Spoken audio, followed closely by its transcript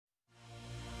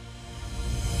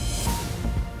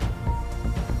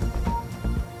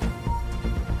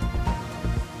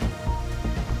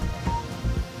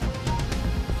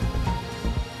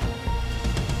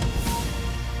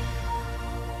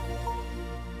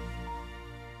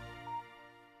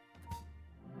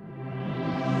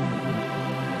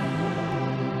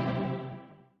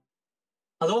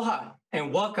Aloha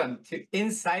and welcome to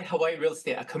Inside Hawaii Real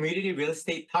Estate, a community real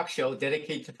estate talk show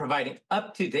dedicated to providing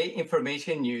up-to-date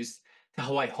information news to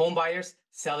Hawaii homebuyers,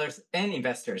 sellers, and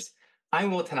investors.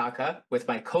 I'm Will Tanaka with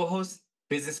my co-host,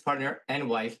 business partner, and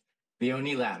wife,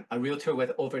 Leonie, a realtor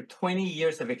with over 20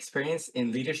 years of experience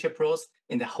in leadership roles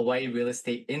in the Hawaii real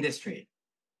estate industry.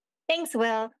 Thanks,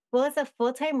 Will. Will is a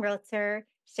full-time realtor,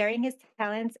 sharing his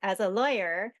talents as a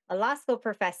lawyer, a law school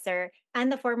professor, and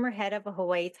the former head of a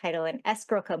Hawaii title and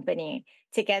escrow company.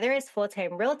 Together as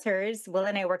full-time realtors, Will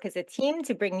and I work as a team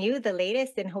to bring you the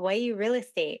latest in Hawaii real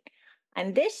estate.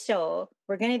 On this show,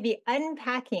 we're going to be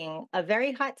unpacking a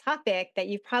very hot topic that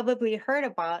you've probably heard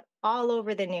about all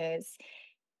over the news.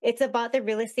 It's about the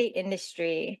real estate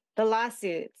industry, the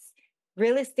lawsuits,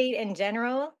 real estate in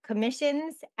general,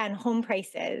 commissions, and home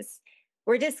prices.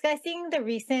 We're discussing the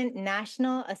recent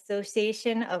National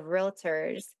Association of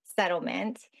REALTORS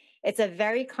settlement. It's a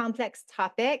very complex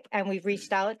topic, and we've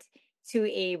reached out to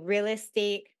a real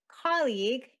estate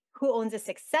colleague who owns a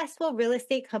successful real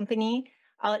estate company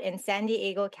out in San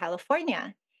Diego,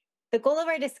 California. The goal of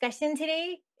our discussion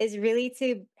today is really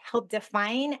to help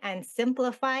define and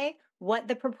simplify what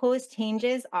the proposed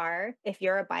changes are if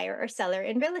you're a buyer or seller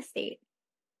in real estate.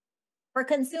 For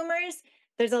consumers,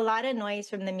 there's a lot of noise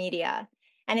from the media,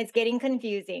 and it's getting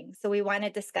confusing. So we want to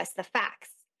discuss the facts,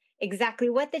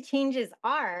 exactly what the changes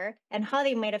are, and how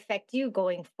they might affect you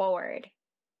going forward.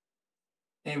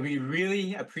 And we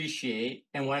really appreciate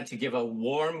and wanted to give a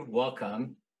warm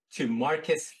welcome to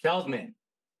Markus Feldmann.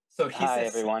 So he's Hi,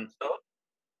 everyone.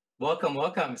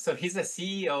 Welcome. So he's a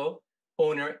CEO,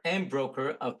 owner, and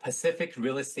broker of Pacific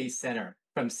Real Estate Center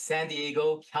from San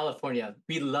Diego, California.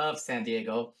 We love San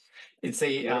Diego. It's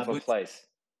a beautiful place.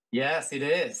 Yes, it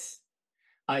is.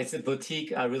 It's a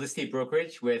boutique real estate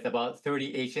brokerage with about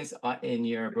 30 agents in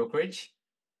your brokerage.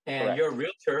 And Correct. You're a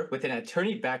realtor with an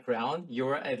attorney background.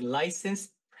 You're a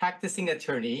licensed practicing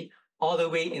attorney all the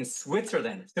way in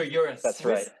Switzerland. So you're a That's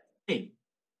Swiss right. team.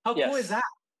 How cool is that?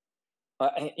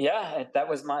 Yeah, that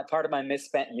was part of my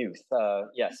misspent youth.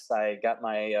 Yes, I got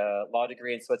my law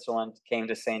degree in Switzerland, came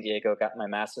to San Diego, got my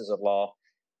master's of law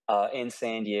in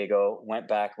San Diego, went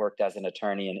back, worked as an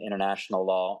attorney in international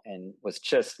law, and was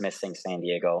just missing San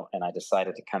Diego. And I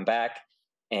decided to come back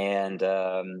and,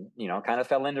 kind of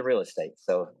fell into real estate.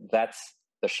 So that's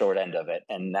the short end of it.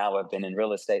 And now I've been in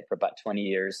real estate for about 20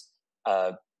 years,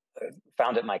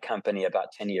 founded my company about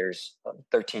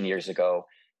 13 years ago,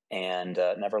 and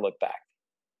never looked back.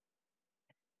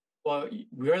 Well,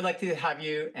 we're lucky to have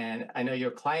you, and I know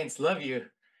your clients love you.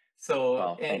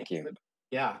 So, thank you.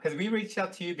 Yeah, because we reached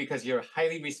out to you because you're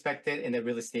highly respected in the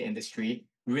real estate industry,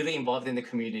 really involved in the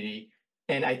community.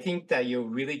 And I think that you'll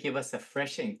really give us a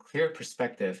fresh and clear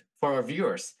perspective for our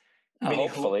viewers.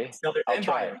 Hopefully. I'll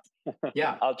try.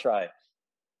 Yeah. I'll try.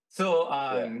 So,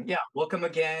 welcome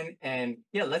again. And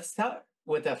let's start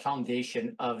with the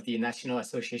foundation of the National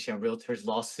Association of Realtors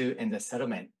lawsuit and the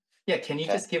settlement. Yeah, can you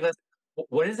just give us,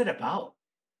 what is it about?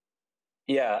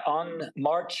 Yeah, on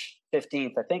March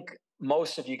 15th, I think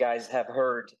most of you guys have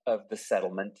heard of the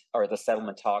settlement or the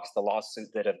settlement talks, the lawsuit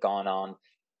that have gone on.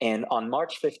 And on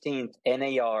March 15th,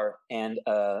 NAR and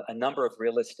a number of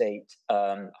real estate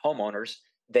homeowners,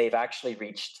 they've actually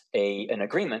reached an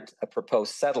agreement, a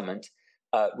proposed settlement,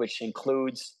 which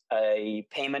includes a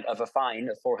payment of a fine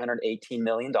of $418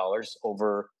 million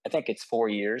over, I think it's 4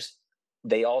 years.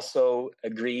 They also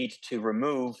agreed to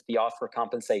remove the offer of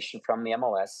compensation from the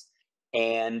MLS.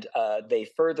 And they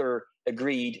further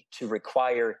agreed to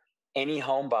require any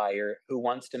home buyer who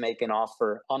wants to make an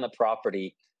offer on a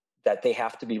property that they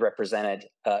have to be represented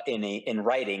in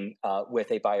writing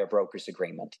with a buyer broker's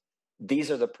agreement. These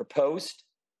are the proposed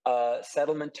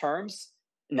settlement terms.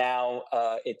 Now,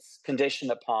 it's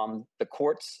conditioned upon the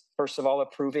courts, first of all,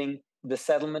 approving the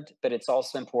settlement, but it's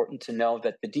also important to know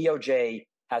that the DOJ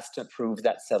has to approve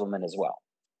that settlement as well.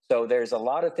 So there's a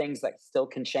lot of things that still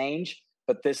can change,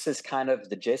 but this is kind of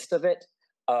the gist of it.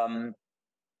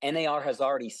 NAR has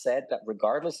already said that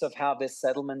regardless of how this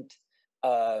settlement,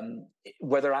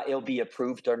 whether or not it'll be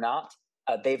approved or not,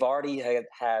 they've already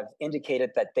have indicated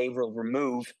that they will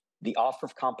remove the offer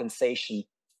of compensation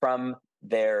from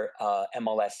their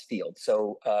MLS field.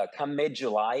 So come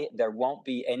mid-July, there won't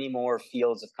be any more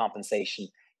fields of compensation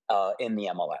in the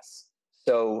MLS.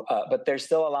 So, but there's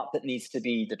still a lot that needs to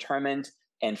be determined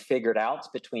and figured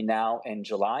out between now and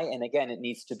July. And again, it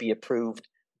needs to be approved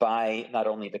by not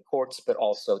only the courts, but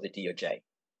also the DOJ.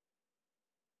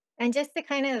 And just to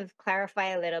kind of clarify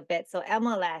a little bit, so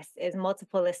MLS is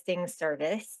multiple listing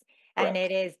service, and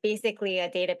it is basically a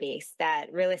database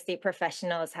that real estate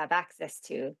professionals have access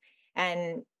to.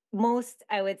 And most,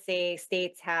 I would say,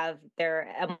 states have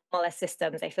their MLS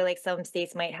systems. I feel like some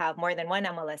states might have more than one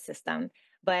MLS system,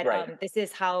 but Right. this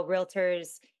is how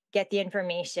realtors get the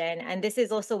information. And this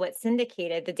is also what's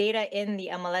syndicated. The data in the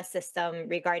MLS system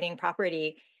regarding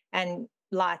property and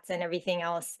lots and everything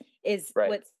else is Right.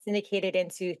 what's syndicated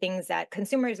into things that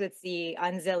consumers would see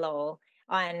on Zillow,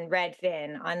 on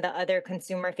Redfin, on the other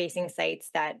consumer facing sites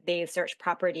that they search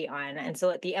property on. And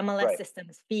so the MLS Right.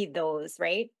 systems feed those,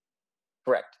 right?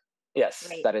 Correct. Yes,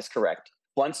 Right. that is correct.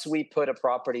 Once we put a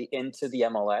property into the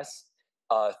MLS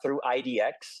through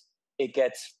IDX, it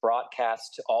gets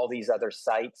broadcast to all these other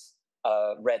sites,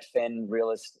 Redfin,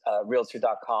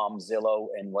 Realtor.com, Zillow,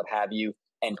 and what have you,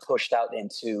 and pushed out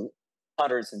into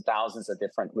hundreds and thousands of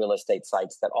different real estate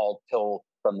sites that all pull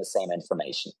from the same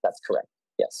information. That's correct.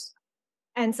 Yes.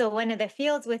 And so one of the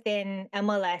fields within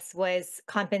MLS was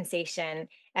compensation.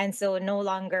 And so no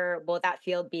longer will that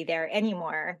field be there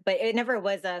anymore. But it never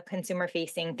was a consumer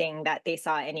facing thing that they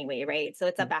saw anyway, right? So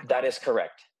it's a That background. is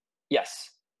correct. Yes,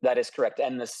 that is correct.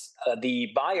 And the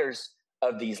buyers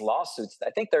of these lawsuits,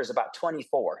 I think there's about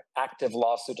 24 active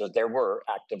lawsuits, or there were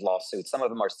active lawsuits. Some of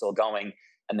them are still going,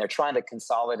 and they're trying to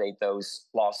consolidate those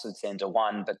lawsuits into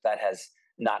one, but that has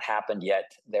not happened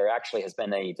yet. There actually has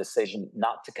been a decision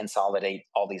not to consolidate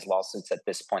all these lawsuits at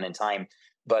this point in time.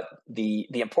 But the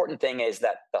important thing is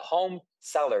that the home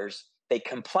sellers, they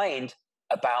complained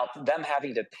about them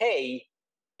having to pay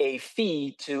a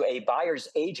fee to a buyer's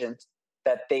agent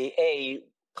that they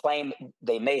claim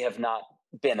they may have not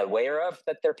been aware of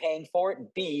that they're paying for it.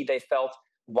 B, they felt,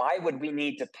 why would we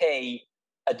need to pay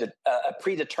a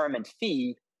predetermined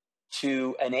fee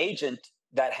to an agent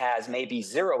that has maybe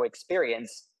zero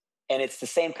experience, and it's the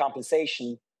same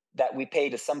compensation that we pay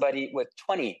to somebody with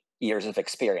 20 years of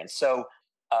experience? So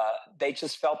they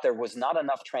just felt there was not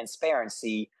enough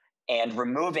transparency, and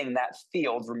removing that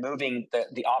field, removing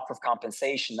the offer of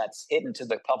compensation that's hidden to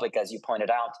the public, as you pointed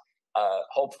out,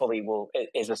 hopefully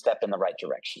is a step in the right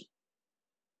direction.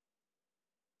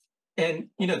 And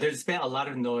there's been a lot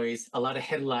of noise, a lot of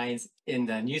headlines in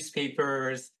the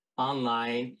newspapers,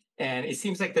 online, and it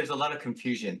seems like there's a lot of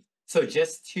confusion. So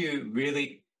just to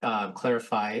really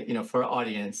clarify, for our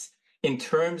audience, in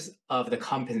terms of the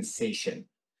compensation,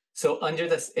 so under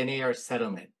this NAR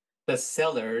settlement, the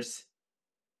sellers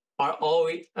are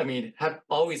always, have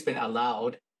always been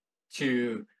allowed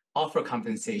to offer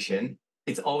compensation.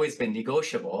 It's always been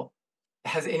negotiable.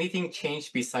 Has anything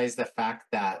changed besides the fact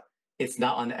that it's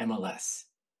not on the MLS?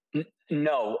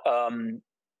 No,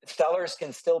 sellers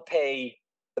can still pay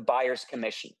the buyer's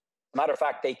commission. Matter of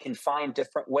fact, they can find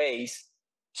different ways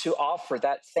to offer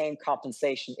that same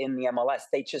compensation in the MLS.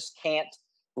 They just can't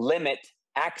limit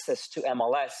access to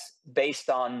MLS based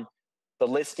on the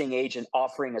listing agent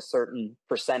offering a certain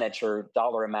percentage or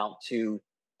dollar amount to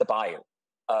the buyer.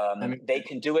 They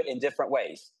can do it in different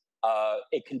ways.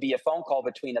 It can be a phone call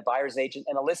between a buyer's agent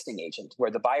and a listing agent,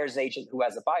 where the buyer's agent who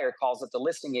has a buyer calls up the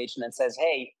listing agent and says,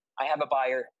 hey, I have a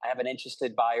buyer, I have an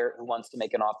interested buyer who wants to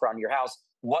make an offer on your house.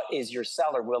 What is your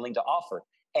seller willing to offer?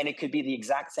 And it could be the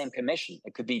exact same commission.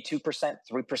 It could be 2%,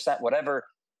 3%, whatever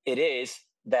it is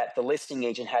that the listing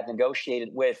agent had negotiated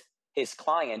with his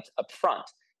client up front.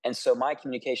 And so my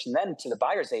communication then to the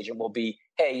buyer's agent will be,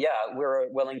 hey, yeah, we're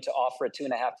willing to offer a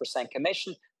 2.5%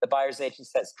 commission. The buyer's agent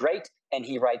says, great, and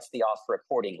he writes the offer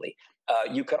accordingly.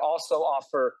 You could also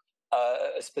offer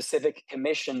a specific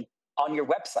commission on your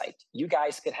website. You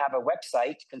guys could have a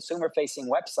website, consumer-facing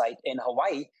website in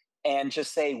Hawaii, and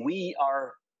just say, we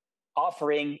are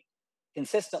offering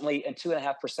consistently a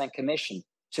 2.5% commission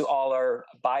to all our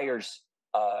buyers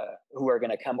who are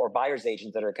going to come, or buyer's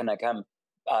agents that are going to come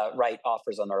write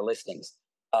offers on our listings.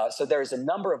 So there's a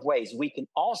number of ways. We can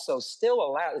also still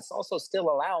allow, it's also still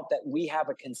allowed that we have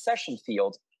a concession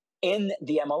field in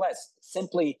the MLS.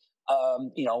 Simply,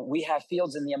 we have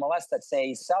fields in the MLS that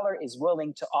say seller is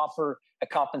willing to offer a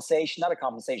concession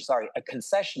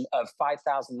of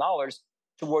 $5,000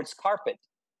 towards carpet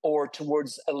or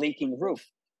towards a leaking roof.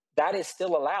 That is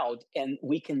still allowed, and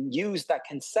we can use that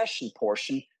concession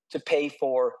portion to pay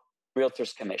for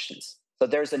realtors' commissions. So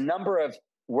there's a number of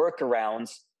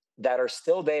workarounds that are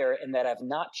still there and that have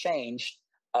not changed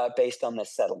based on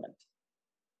this settlement.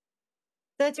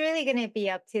 So it's really going to be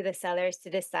up to the sellers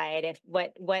to decide if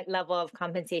what level of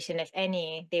compensation, if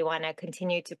any, they want to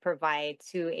continue to provide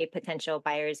to a potential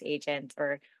buyer's agent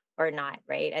or not,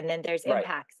 right? And then there's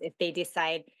impacts if they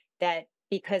decide that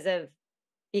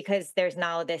because there's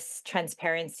now this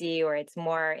transparency, or it's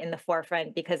more in the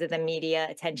forefront because of the media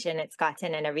attention it's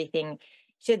gotten and everything.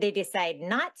 Should they decide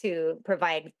not to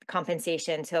provide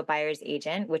compensation to a buyer's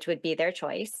agent, which would be their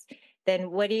choice,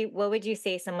 then what would you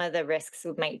say some of the risks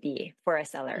might be for a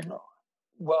seller?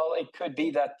 Well, it could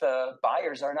be that the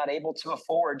buyers are not able to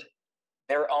afford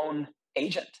their own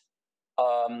agent.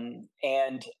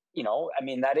 And I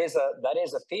mean, that is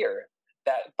a fear,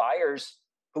 that buyers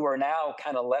who are now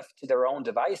kind of left to their own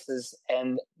devices,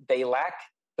 and they lack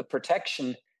the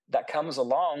protection that comes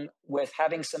along with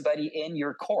having somebody in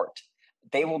your court.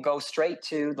 They will go straight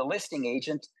to the listing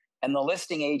agent, and the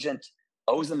listing agent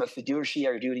owes them a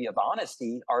fiduciary duty of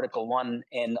honesty, Article 1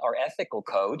 in our ethical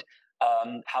code.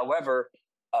 However,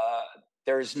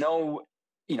 there's no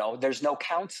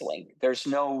counseling. There's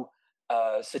no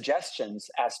suggestions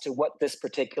as to what this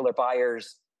particular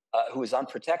buyer's who is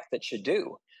unprotected should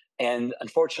do. And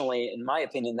unfortunately, in my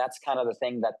opinion, that's kind of the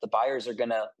thing that the buyers are going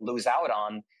to lose out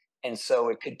on. And so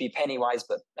it could be penny wise,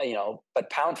 but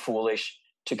pound foolish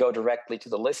to go directly to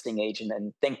the listing agent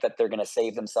and think that they're going to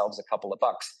save themselves a couple of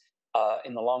bucks.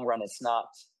 In the long run, it's not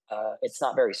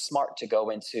very smart to go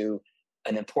into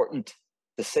an important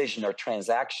decision or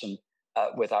transaction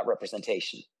without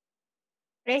representation.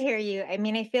 I hear you. I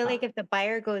mean, I feel like if the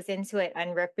buyer goes into it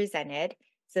unrepresented,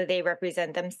 so they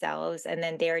represent themselves and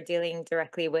then they are dealing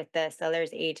directly with the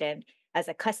seller's agent as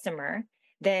a customer,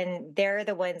 then they're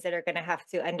the ones that are going to have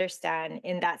to understand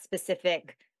in that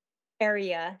specific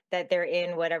area that they're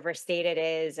in, whatever state it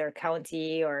is, or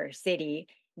county or city,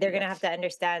 they're going to have to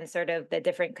understand sort of the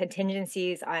different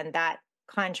contingencies on that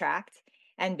contract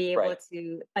and be able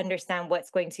to understand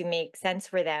what's going to make sense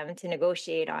for them to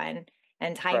negotiate on,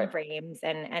 and timeframes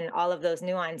and all of those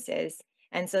nuances.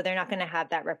 And so they're not going to have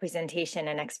that representation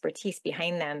and expertise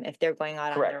behind them if they're going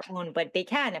out on their own, but they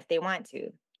can if they want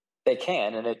to. They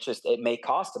can, and it may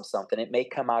cost them something. It may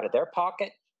come out of their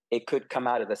pocket. It could come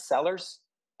out of the seller's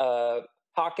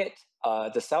pocket.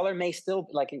 The seller may still,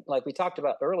 like we talked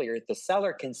about earlier, the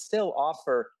seller can still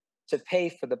offer to pay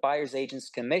for the buyer's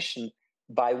agent's commission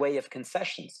by way of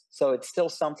concessions. So it's still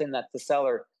something that the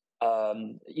seller,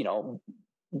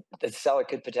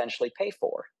 could potentially pay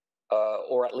for,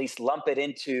 or at least lump it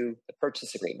into the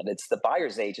purchase agreement. It's the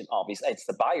buyer's agent, obviously. It's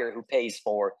the buyer who pays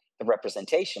for the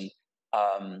representation.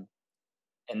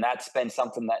 And that's been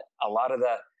something that a lot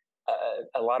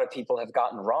of people have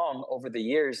gotten wrong over the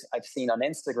years. I've seen on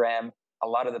Instagram a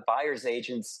lot of the buyer's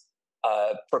agents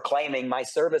proclaiming my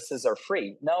services are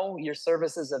free. No, your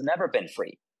services have never been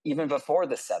free, even before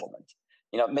the settlement.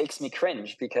 It makes me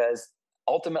cringe because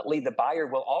ultimately the buyer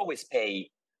will always pay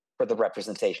for the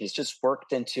representation. It's just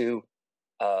worked into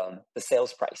the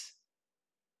sales price.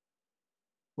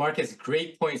 Marcus,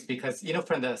 great points, because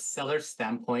from the seller's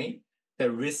standpoint,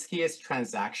 the riskiest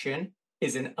transaction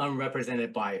is an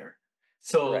unrepresented buyer.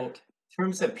 So in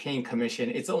terms of paying commission,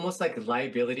 it's almost like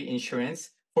liability insurance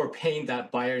for paying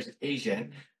that buyer's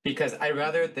agent, because I'd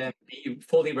rather them be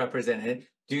fully represented,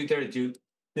 do their due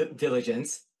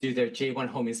diligence, do their J1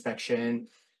 home inspection,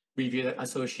 review the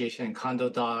association and condo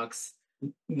docs,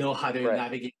 know how to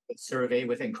navigate the survey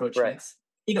with encroachments,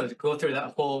 go through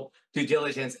that whole due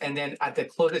diligence. And then at the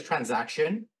close of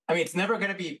transaction, I mean, it's never going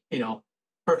to be,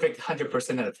 perfect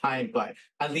 100% of the time, but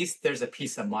at least there's a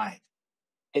peace of mind.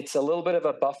 It's a little bit of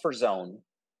a buffer zone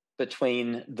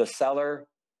between the seller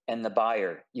and the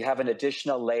buyer. You have an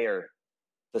additional layer.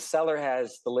 The seller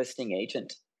has the listing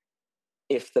agent.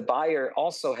 If the buyer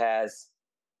also has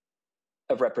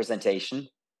a representation,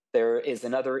 there is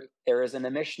an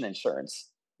emission insurance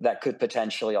that could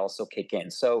potentially also kick in.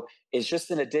 So it's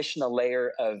just an additional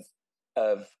layer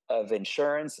of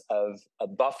insurance, of a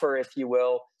buffer, if you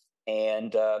will.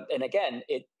 And again,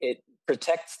 it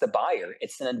protects the buyer.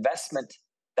 It's an investment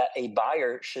that a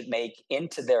buyer should make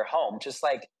into their home, just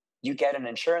like you get an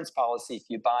insurance policy if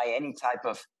you buy any type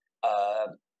of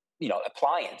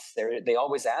appliance. They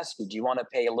always ask you, do you want to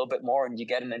pay a little bit more, and you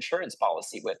get an insurance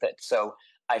policy with it. So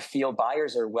I feel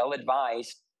buyers are well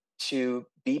advised to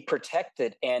be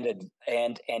protected and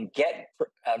get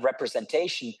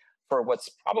representation for what's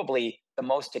probably the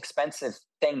most expensive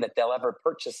thing that they'll ever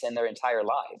purchase in their entire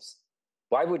lives.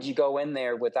 Why would you go in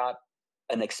there without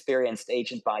an experienced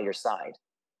agent by your side?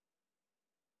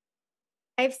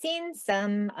 I've seen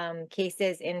some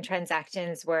cases in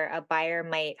transactions where a buyer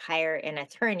might hire an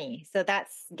attorney. So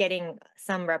that's getting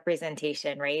some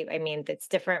representation, right? I mean, that's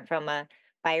different from a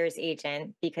buyer's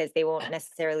agent because they won't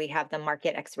necessarily have the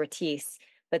market expertise,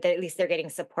 but at least they're getting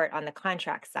support on the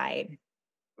contract side.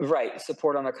 Right,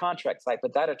 support on the contract side,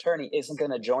 but that attorney isn't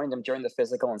going to join them during the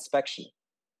physical inspection.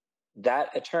 That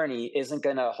attorney isn't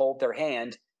going to hold their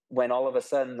hand when all of a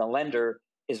sudden the lender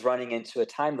is running into a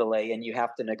time delay and you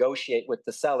have to negotiate with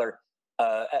the seller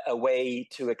a way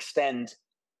to extend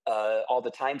all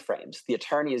the time frames. The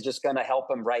attorney is just going to help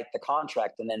them write the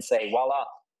contract and then say, voila,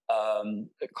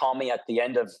 call me at the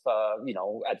end of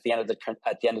at the end of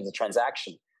the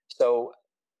transaction. So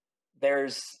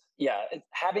there's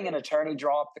having an attorney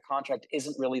draw up the contract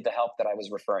isn't really the help that I was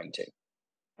referring to.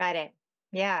 Got it.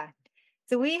 Yeah.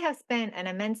 So we have spent an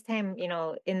immense time,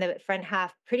 in the front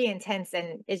half, pretty intense.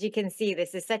 And as you can see,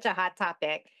 this is such a hot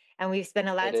topic. And we've spent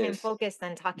a lot It of time is. focused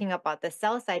on talking about the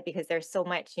sell side because there's so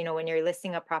much, when you're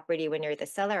listing a property, when you're the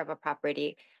seller of a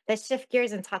property. Let's shift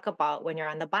gears and talk about when you're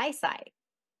on the buy side.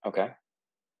 Okay.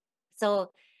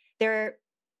 So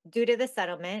due to the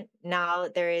settlement, now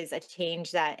there is a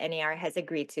change that NAR has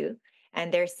agreed to.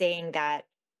 And they're saying that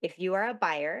if you are a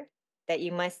buyer, that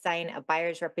you must sign a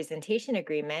buyer's representation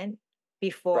agreement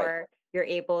before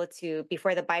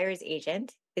before the buyer's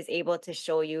agent is able to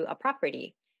show you a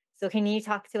property. So can you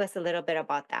talk to us a little bit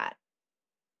about that?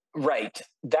 Right.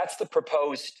 That's the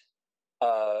proposed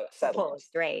settlement.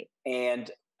 Right.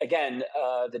 And again,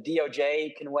 the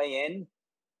DOJ can weigh in.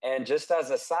 And just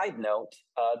as a side note,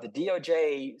 the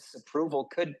DOJ's approval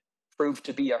could prove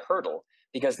to be a hurdle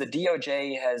because the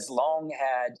DOJ has long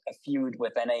had a feud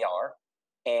with NAR.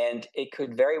 And it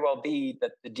could very well be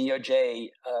that the DOJ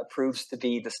proves to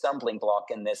be the stumbling block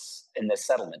in this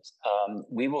settlement.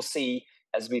 We will see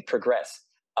as we progress.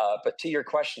 But to your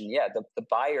question, the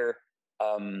buyer,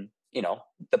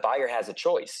 the buyer has a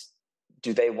choice.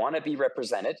 Do they want to be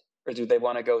represented, or do they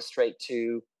want to go straight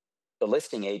to the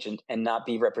listing agent and not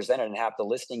be represented and have the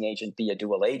listing agent be a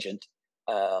dual agent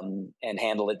and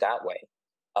handle it that way?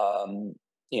 And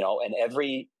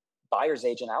every buyer's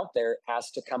agent out there has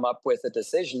to come up with a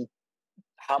decision.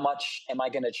 How much am I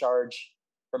going to charge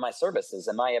for my services?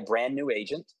 Am I a brand new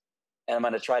agent and I'm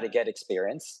going to try to get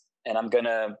experience and I'm going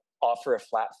to offer a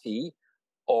flat fee?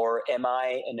 Or am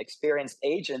I an experienced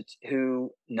agent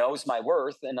who knows my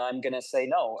worth and I'm going to say,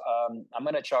 no, I'm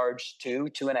going to charge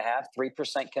 2.5%,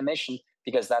 3% commission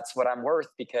because that's what I'm worth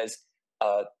because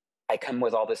I come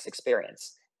with all this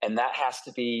experience. And that has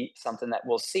to be something that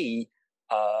we'll see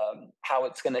how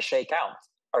it's going to shake out.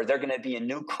 Are there going to be a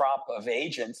new crop of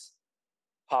agents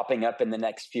popping up in the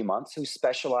next few months who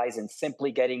specialize in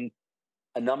simply getting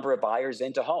a number of buyers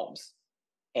into homes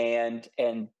and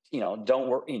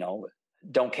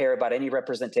don't care about any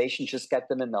representation, just get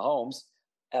them in the homes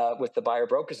with the buyer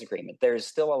brokers agreement? There's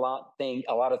still a lot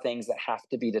of things that have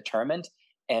to be determined,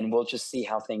 and we'll just see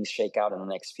how things shake out in the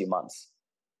next few months.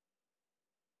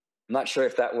 I'm not sure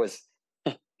if that was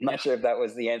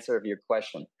the answer of your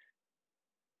question.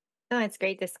 No, it's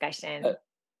great discussion.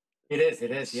 It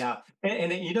is, yeah.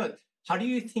 And how do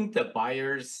you think the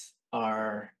buyers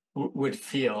would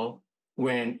feel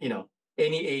when,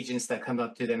 any agents that come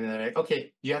up to them and they're like,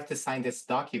 okay, you have to sign this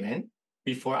document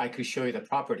before I could show you the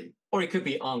property? Or it could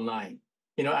be online.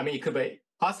 It could be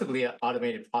possibly an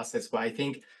automated process, but I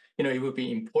think, it would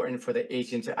be important for the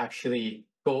agent to actually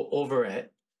go over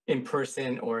it in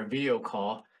person or a video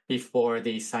call before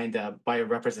they sign the buyer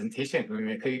representation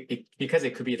agreement, because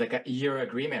it could be like a year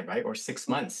agreement, right? Or 6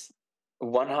 months.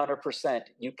 100%.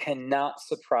 You cannot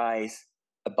surprise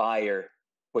a buyer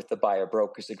with the buyer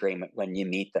brokers agreement when you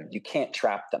meet them. You can't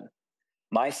trap them.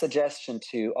 My suggestion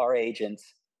to our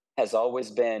agents has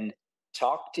always been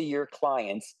talk to your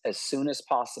clients as soon as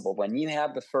possible. When you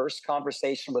have the first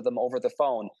conversation with them over the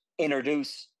phone,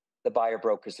 introduce the buyer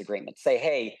brokers agreement. Say,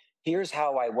 hey, here's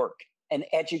how I work, and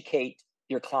educate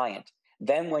your client.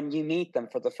 Then when you meet them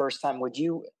for the first time, would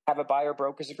you have a buyer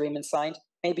brokers agreement signed?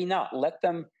 Maybe not. Let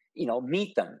them,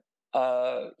 meet them.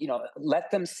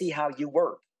 Let them see how you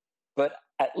work. But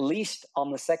at least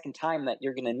on the second time that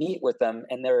you're going to meet with them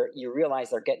and you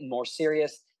realize they're getting more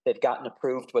serious, they've gotten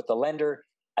approved with the lender,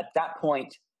 at that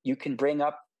point, you can bring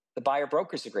up the buyer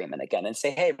brokers agreement again and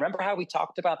say, hey, remember how we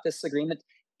talked about this agreement?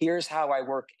 Here's how I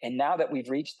work. And now that we've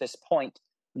reached this point,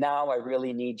 now I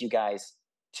really need you guys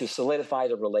to solidify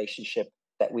the relationship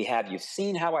that we have. You've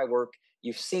seen how I work.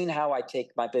 You've seen how I take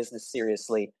my business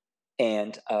seriously.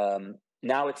 And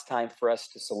now it's time for us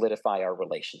to solidify our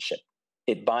relationship.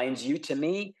 It binds you to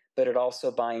me, but it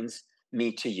also binds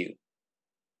me to you.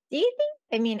 Do you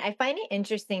think, I find it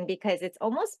interesting because it's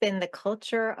almost been the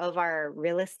culture of our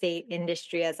real estate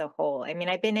industry as a whole.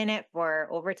 I've been in it for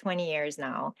over 20 years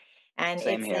now. And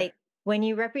Same it's here. like when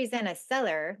you represent a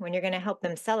seller, when you're going to help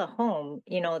them sell a home,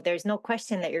 there's no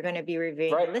question that you're going to be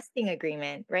reviewing the listing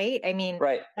agreement, right?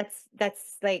 Right.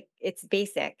 That's like, it's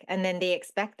basic. And then they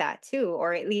expect that too,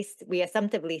 or at least we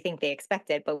assumptively think they expect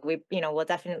it, but we'll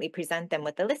definitely present them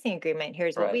with the listing agreement.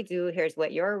 Here's what we do. Here's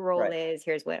what your role is.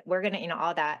 Here's what we're going to,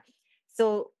 all that.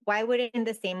 So why wouldn't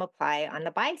the same apply on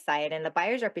the buy side? And the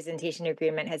buyer's representation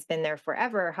agreement has been there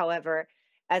forever. However,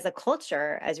 as a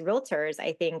culture, as realtors,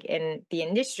 I think in the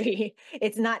industry,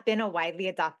 it's not been a widely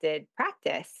adopted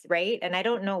practice, right? And I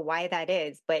don't know why that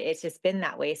is, but it's just been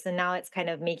that way. So now it's kind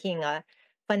of making a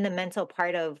fundamental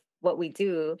part of what we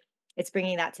do. It's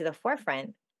bringing that to the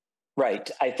forefront. Right.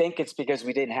 I think it's because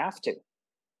we didn't have to.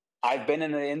 I've been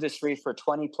in the industry for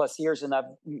 20 plus years, and I've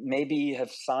maybe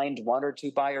have signed one or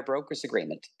two buyer brokers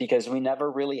agreement because we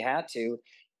never really had to.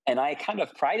 And I kind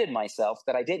of prided myself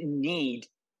that I didn't need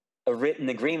a written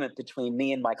agreement between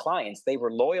me and my clients. They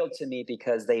were loyal to me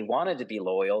because they wanted to be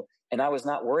loyal. And I was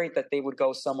not worried that they would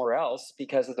go somewhere else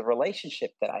because of the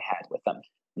relationship that I had with them.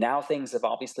 Now things have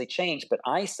obviously changed, but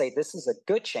I say this is a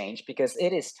good change because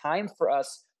it is time for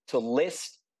us to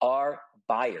list our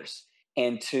buyers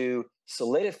and to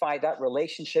solidify that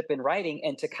relationship in writing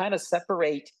and to kind of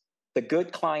separate the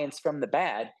good clients from the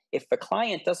bad. If the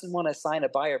client doesn't want to sign a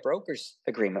buyer broker's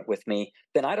agreement with me,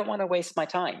 then I don't want to waste my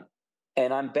time.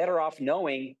 And I'm better off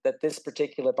knowing that this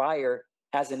particular buyer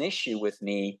has an issue with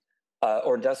me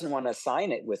or doesn't want to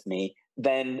sign it with me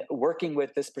than working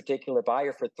with this particular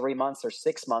buyer for 3 months or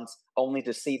 6 months only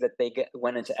to see that they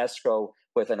went into escrow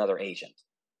with another agent.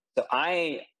 So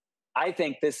I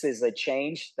think this is a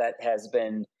change that has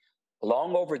been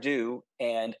long overdue,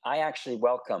 and I actually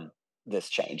welcome this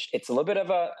change. It's a little bit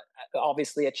of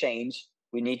obviously a change.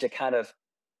 We need to kind of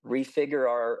refigure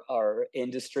our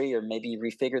industry or maybe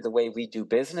refigure the way we do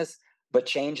business, but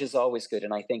change is always good.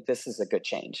 And I think this is a good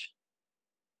change.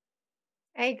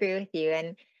 I agree with you.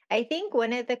 And I think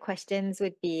one of the questions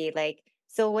would be like,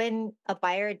 so when a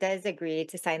buyer does agree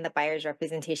to sign the buyer's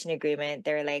representation agreement,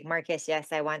 they're like, Marcus, yes,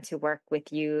 I want to work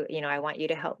with you. I want you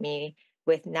to help me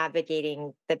with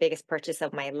navigating the biggest purchase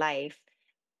of my life.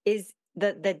 Is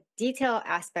the detail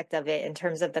aspect of it in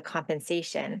terms of the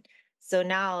compensation. So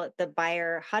now the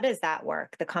buyer, how does that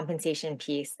work? The compensation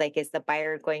piece, like is the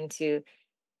buyer going to,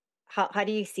 how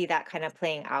do you see that kind of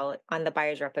playing out on the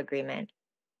buyer's rep agreement?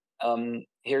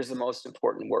 Here's the most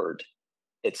important word.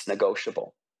 It's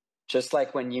negotiable. Just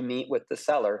like when you meet with the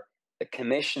seller, the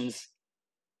commissions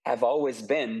have always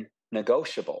been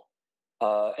negotiable.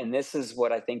 And this is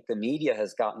what I think the media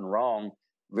has gotten wrong.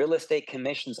 Real estate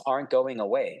commissions aren't going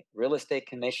away. Real estate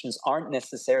commissions aren't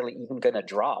necessarily even going to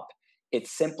drop.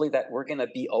 It's simply that we're going to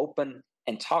be open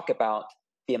and talk about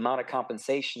the amount of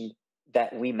compensation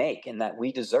that we make and that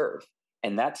we deserve.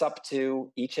 And that's up to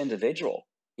each individual.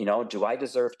 Do I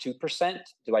deserve 2%?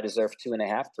 Do I deserve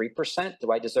 2.5%, 3%?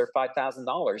 Do I deserve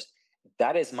 $5,000?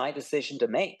 That is my decision to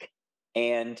make.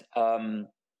 And,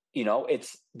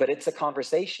 it's a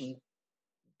conversation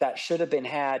that should have been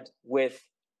had with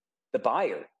the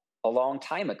buyer a long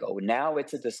time ago. Now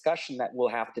it's a discussion that will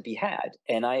have to be had.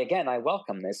 And I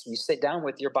welcome this. You sit down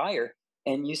with your buyer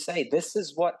and you say, this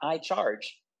is what I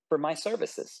charge for my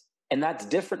services. And that's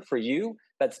different for you.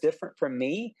 That's different from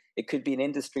me. It could be an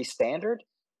industry standard,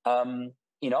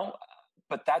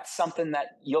 but that's something that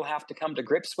you'll have to come to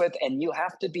grips with. And you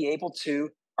have to be able to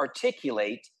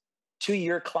articulate to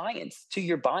your clients, to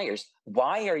your buyers,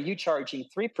 why are you charging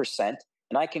 3%?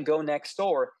 And I can go next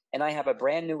door and I have a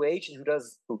brand new agent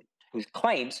who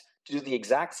claims to do the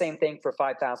exact same thing for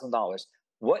 $5,000.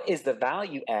 What is the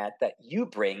value add that you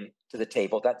bring to the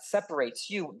table that separates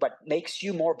you but makes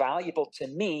you more valuable to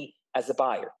me as a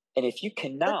buyer? And if you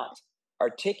cannot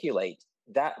articulate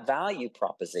that value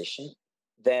proposition,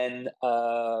 then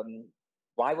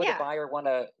why would a buyer want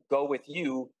to go with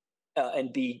you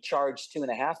and be charged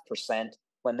 2.5%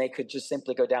 when they could just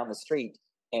simply go down the street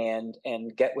and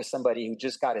get with somebody who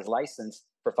just got his license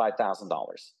for $5,000?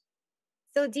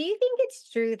 So do you think it's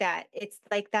true that it's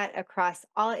like that across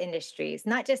all industries,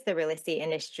 not just the real estate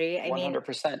industry? I mean,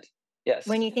 100%. Yes.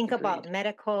 when you think Agreed. about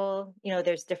medical,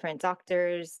 there's different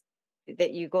doctors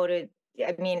that you go to.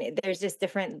 I mean, there's just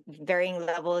different varying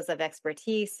levels of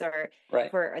expertise or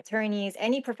Right. for attorneys,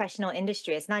 any professional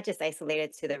industry. It's not just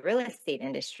isolated to the real estate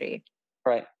industry.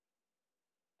 Right.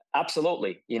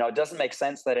 Absolutely. It doesn't make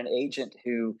sense that an agent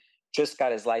who just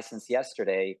got his license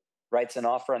yesterday writes an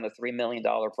offer on the $3 million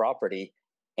property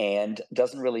and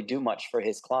doesn't really do much for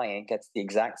his client, gets the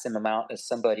exact same amount as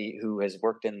somebody who has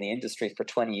worked in the industry for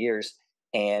 20 years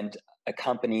and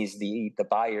accompanies the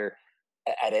buyer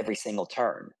at every single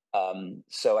turn.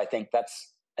 So I think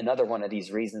that's another one of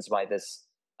these reasons why this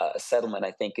settlement,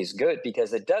 I think, is good,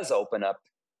 because it does open up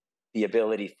the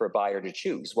ability for a buyer to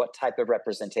choose what type of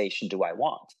representation do I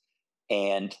want.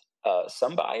 And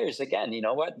some buyers, again, you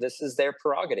know what? This is their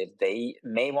prerogative. They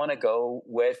may want to go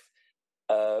with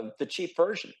the cheap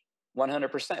version.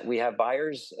 100%. We have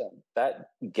buyers that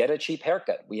get a cheap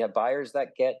haircut. We have buyers that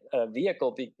get a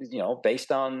vehicle,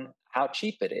 based on how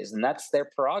cheap it is, and that's their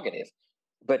prerogative.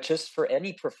 But just for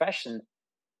any profession,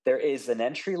 there is an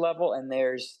entry level and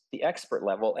there's the expert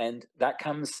level, and that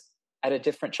comes at a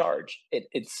different charge.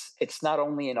 It's not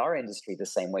only in our industry the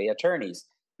same way, attorneys,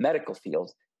 medical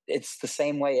field, it's the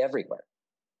same way everywhere.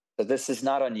 So this is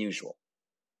not unusual.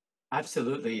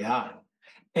 Absolutely, yeah.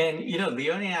 And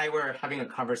Leonie and I were having a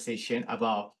conversation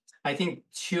about, I think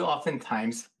too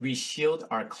oftentimes we shield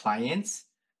our clients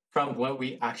from what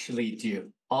we actually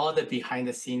do, all the behind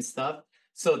the scenes stuff.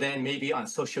 So then maybe on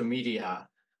social media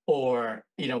or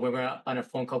when we're on a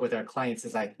phone call with our clients,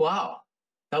 it's like, wow,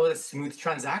 that was a smooth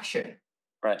transaction.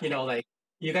 Right. Like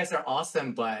you guys are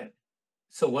awesome, but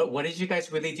so what did you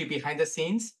guys really do behind the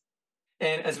scenes?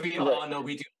 And as we all know,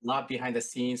 we do a lot behind the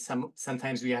scenes.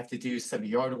 Sometimes we have to do some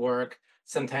yard work.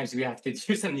 Sometimes we have to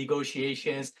do some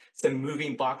negotiations, some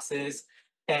moving boxes.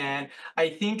 And I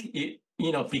think,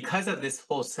 because of this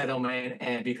whole settlement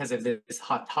and because of this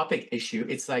hot topic issue,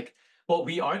 it's like, well,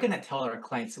 we are going to tell our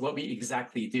clients what we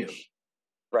exactly do.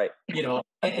 Right.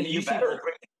 And you better.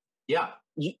 Yeah.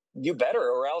 You better,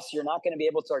 or else you're not going to be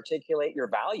able to articulate your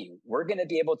value. We're going to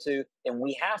be able to, and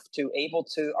we have to able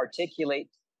to articulate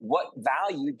what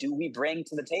value do we bring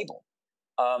to the table.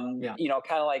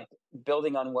 Kind of like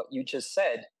building on what you just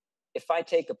said. If I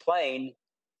take a plane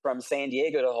from San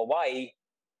Diego to Hawaii,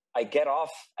 I get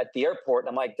off at the airport and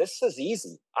I'm like, this is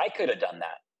easy. I could have done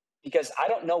that because I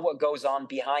don't know what goes on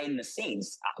behind the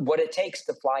scenes, what it takes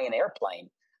to fly an airplane.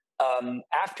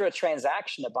 After a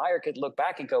transaction, a buyer could look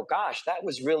back and go, gosh, that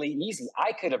was really easy.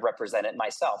 I could have represented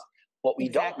myself. What we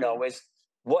don't know is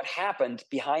what happened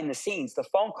behind the scenes, the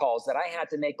phone calls that I had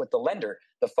to make with the lender,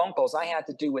 the phone calls I had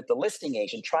to do with the listing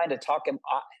agent, trying to talk him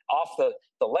off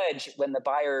the ledge when the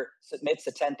buyer submits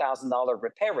a $10,000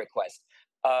 repair request.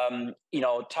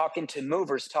 Talking to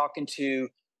movers, talking to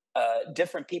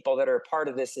different people that are part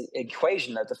of this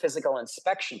equation of the physical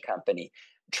inspection company,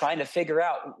 trying to figure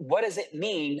out what does it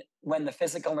mean when the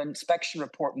physical inspection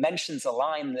report mentions a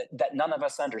line that none of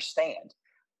us understand.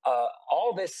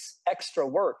 All this extra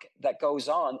work that goes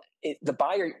on, the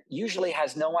buyer usually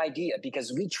has no idea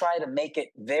because we try to make it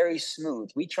very smooth.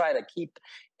 We try to keep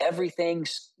everything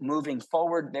moving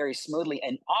forward very smoothly.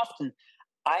 And often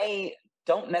I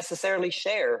don't necessarily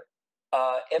share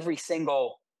every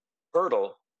single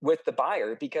hurdle with the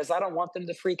buyer because I don't want them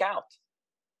to freak out.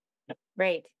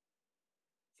 Right.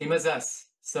 Same as us.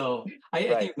 So I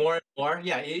think more and more,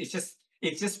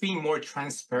 it's just being more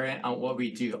transparent on what we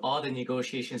do, all the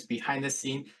negotiations behind the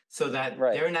scene, so that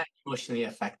they're not emotionally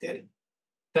affected.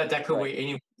 That could weigh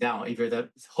anyone down, either the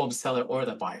home seller or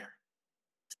the buyer.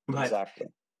 But, exactly.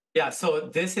 Yeah. So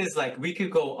this is like, we could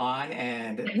go on,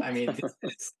 and I mean, this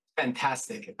is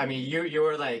fantastic. I mean, you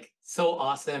were like so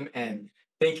awesome, and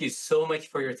thank you so much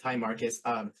for your time, Markus.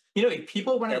 If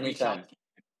people want to reach out,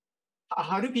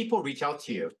 how do people reach out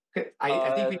to you?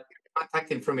 I think we have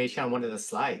contact information on one of the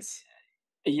slides.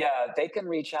 Yeah, they can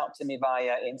reach out to me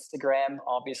via Instagram.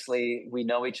 Obviously, we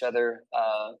know each other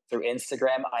through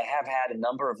Instagram. I have had a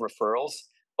number of referrals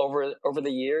over the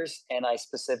years, and I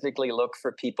specifically look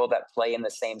for people that play in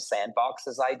the same sandbox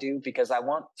as I do because I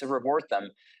want to reward them.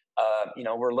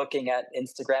 We're looking at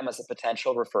Instagram as a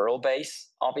potential referral base,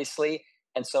 obviously,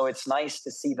 and so it's nice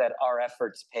to see that our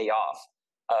efforts pay off.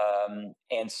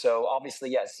 And so, obviously,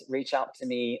 yes, reach out to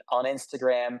me on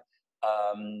Instagram.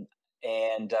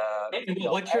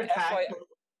 What's your tag?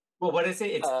 Well, what is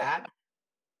it? It's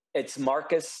It's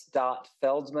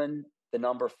Markus.Feldmann, the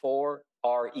number 4,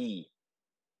 RE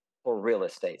for real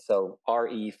estate. So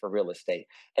RE for real estate.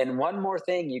 And one more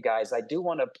thing, you guys, I do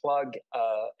want to plug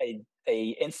a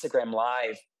Instagram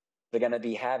live they're going to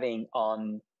be having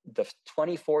on the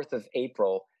 24th of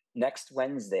April, next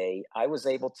Wednesday. I was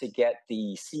able to get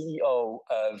the CEO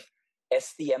of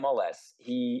SDMLS.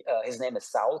 His name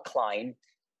is Saul Klein.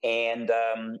 And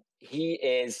he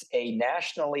is a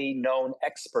nationally known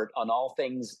expert on all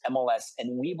things MLS.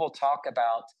 And we will talk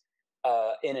about,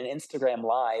 in an Instagram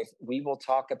live, we will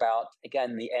talk about,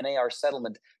 again, the NAR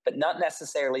settlement, but not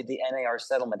necessarily the NAR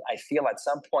settlement. I feel at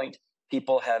some point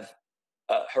people have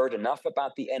heard enough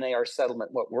about the NAR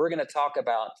settlement. What we're going to talk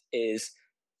about is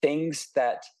things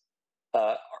that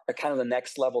are kind of the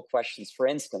next level questions. For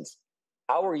instance,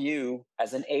 how are you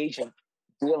as an agent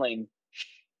dealing,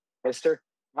 mister?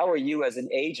 How are you as an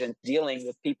agent dealing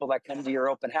with people that come to your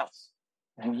open house?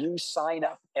 Do you sign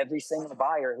up every single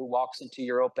buyer who walks into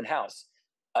your open house?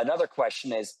 Another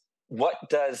question is, what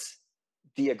does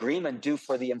the agreement do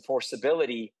for the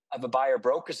enforceability of a buyer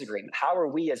broker's agreement? How are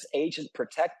we as agent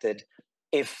protected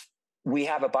if we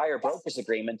have a buyer broker's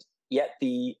agreement, yet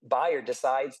the buyer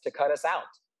decides to cut us out?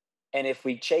 And if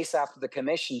we chase after the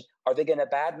commission, are they going to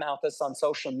badmouth us on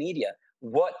social media?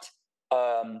 What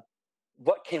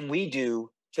can we do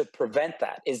to prevent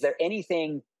that? Is there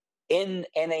anything in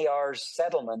NAR's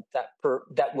settlement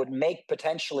that would make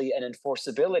potentially an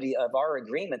enforceability of our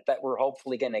agreement that we're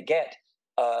hopefully going to get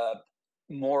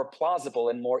more plausible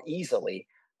and more easily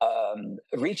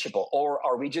reachable? Or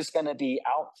are we just going to be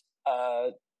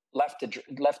out left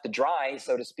to dry,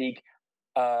 so to speak,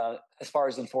 as far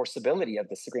as enforceability of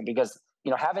this agreement? Because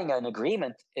having an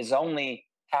agreement is only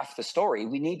half the story.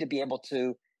 We need to be able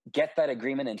to get that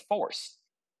agreement enforced.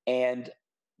 And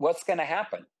what's going to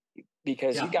happen?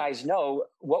 Because you guys know,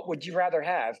 what would you rather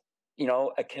have?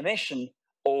 A commission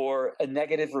or a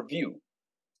negative review?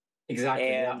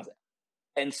 Exactly.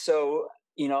 And so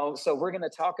so we're going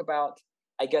to talk about,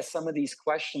 I guess, some of these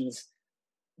questions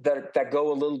that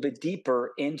go a little bit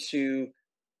deeper into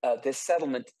this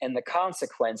settlement and the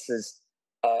consequences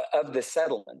of the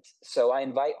settlement. So I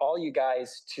invite all you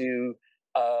guys to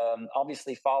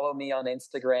obviously follow me on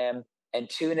Instagram and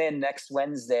tune in next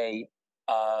Wednesday,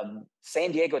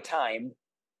 San Diego time,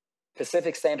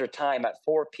 Pacific Standard Time at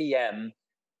 4 p.m.,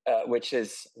 which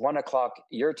is 1 o'clock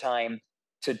your time,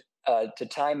 to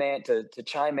chime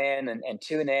in and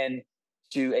tune in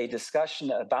to a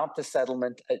discussion about the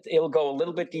settlement. It'll go a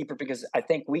little bit deeper because I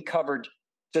think we covered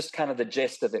just kind of the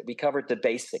gist of it. We covered the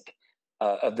basic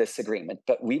of this agreement,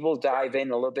 but we will dive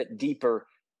in a little bit deeper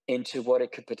into what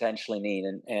it could potentially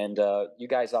mean. And you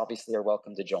guys obviously are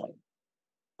welcome to join.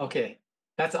 Okay,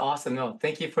 that's awesome. No,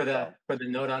 thank you for the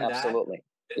note on that. Absolutely,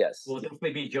 yes. We'll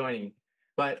definitely be joining.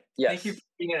 But thank you for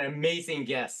being an amazing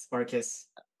guest, Markus.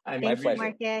 My pleasure.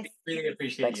 Markus. Really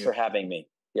appreciate Thanks for having me.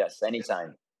 Yes,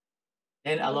 anytime.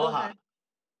 And aloha.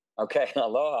 Okay,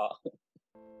 aloha.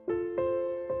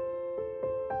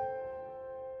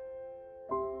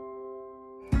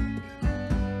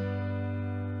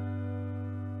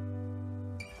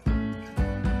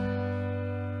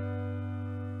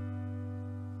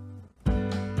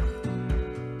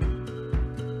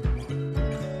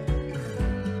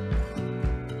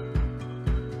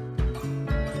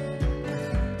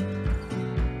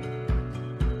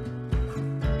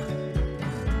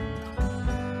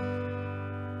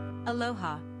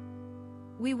 Aloha.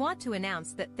 We want to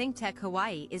announce that ThinkTech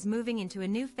Hawaii is moving into a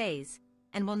new phase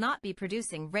and will not be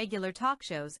producing regular talk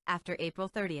shows after April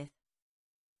 30th.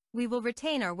 We will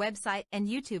retain our website and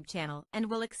YouTube channel and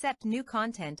will accept new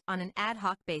content on an ad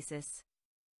hoc basis.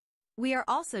 We are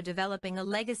also developing a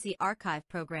legacy archive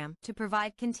program to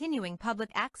provide continuing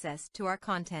public access to our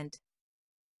content.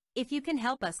 If you can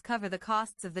help us cover the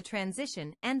costs of the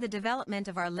transition and the development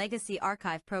of our legacy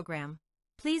archive program,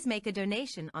 please make a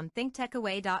donation on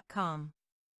thinktechaway.com.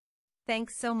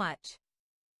 Thanks so much.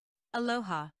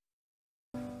 Aloha.